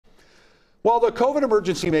While the COVID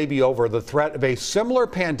emergency may be over, the threat of a similar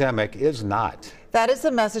pandemic is not. That is the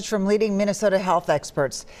message from leading Minnesota health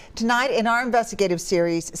experts. Tonight in our investigative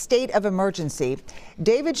series, State of Emergency,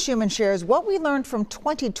 David Schuman shares what we learned from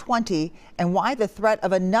 2020 and why the threat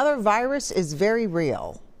of another virus is very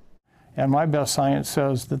real. And my best science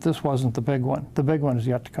says that this wasn't the big one. The big one is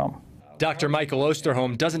yet to come. Dr. Michael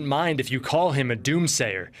Osterholm doesn't mind if you call him a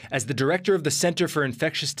doomsayer. As the director of the Center for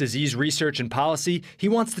Infectious Disease Research and Policy, he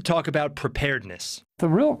wants to talk about preparedness. The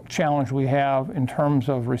real challenge we have in terms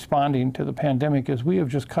of responding to the pandemic is we have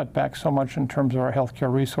just cut back so much in terms of our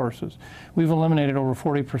healthcare resources. We've eliminated over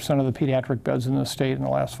 40% of the pediatric beds in the state in the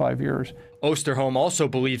last 5 years. Osterholm also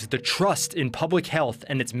believes the trust in public health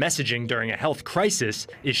and its messaging during a health crisis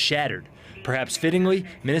is shattered. Perhaps fittingly,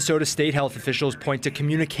 Minnesota state health officials point to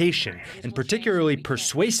communication, and particularly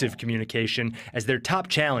persuasive communication, as their top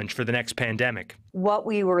challenge for the next pandemic. What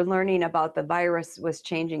we were learning about the virus was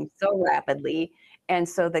changing so rapidly, and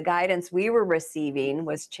so the guidance we were receiving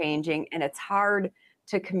was changing, and it's hard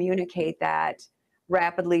to communicate that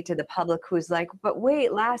rapidly to the public who's like, but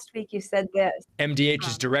wait, last week you said this.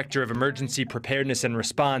 MDH's Director of Emergency Preparedness and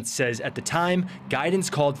Response says at the time, guidance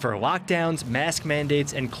called for lockdowns, mask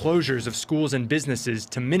mandates, and closures of schools and businesses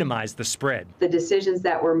to minimize the spread. The decisions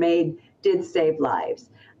that were made did save lives.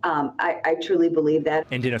 I truly believe that.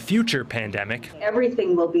 And in a future pandemic,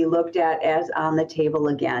 everything will be looked at as on the table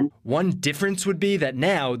again. One difference would be that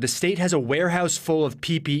now the state has a warehouse full of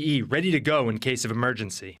PPE ready to go in case of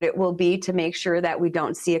emergency. It will be to make sure that we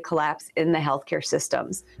don't see a collapse in the healthcare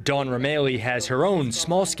systems. Dawn Rameli has her own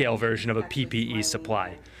small-scale version of a PPE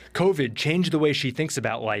supply. COVID changed the way she thinks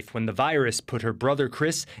about life when the virus put her brother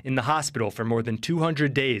Chris in the hospital for more than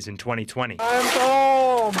 200 days in 2020. I'm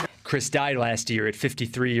home! Chris died last year at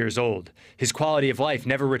 53 years old. His quality of life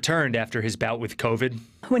never returned after his bout with COVID.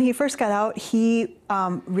 When he first got out, he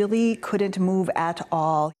really couldn't move at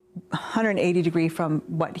all. 180 degree from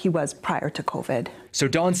what he was prior to COVID. So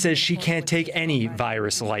Dawn says she can't take any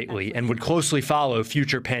virus lightly and would closely follow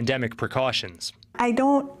future pandemic precautions. I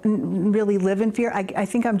don't really live in fear. I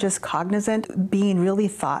think I'm just cognizant, being really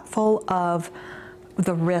thoughtful of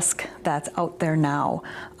the risk that's out there now,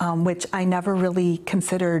 which I never really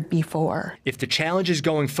considered before. If the challenges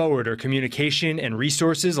going forward are communication and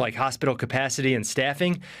resources like hospital capacity and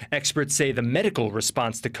staffing, experts say the medical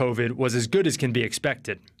response to COVID was as good as can be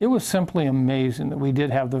expected. It was simply amazing that we did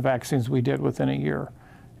have the vaccines we did within a year.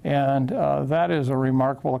 And that is a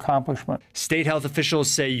remarkable accomplishment. State health officials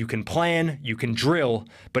say you can plan, you can drill,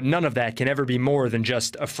 but none of that can ever be more than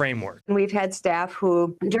just a framework. We've had staff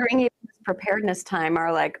who, during preparedness time,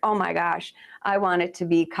 are like, oh my gosh, I want it to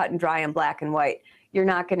be cut and dry and black and white. You're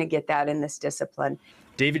not going to get that in this discipline.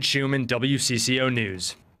 David Schuman, WCCO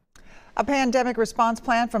News. A pandemic response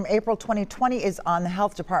plan from April 2020 is on the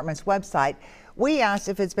health department's website. We asked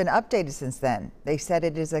if it's been updated since then. They said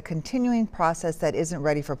it is a continuing process that isn't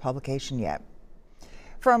ready for publication yet.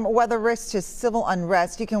 From weather risks to civil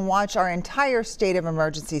unrest, you can watch our entire State of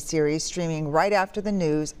Emergency series streaming right after the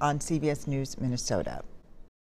news on CBS News Minnesota.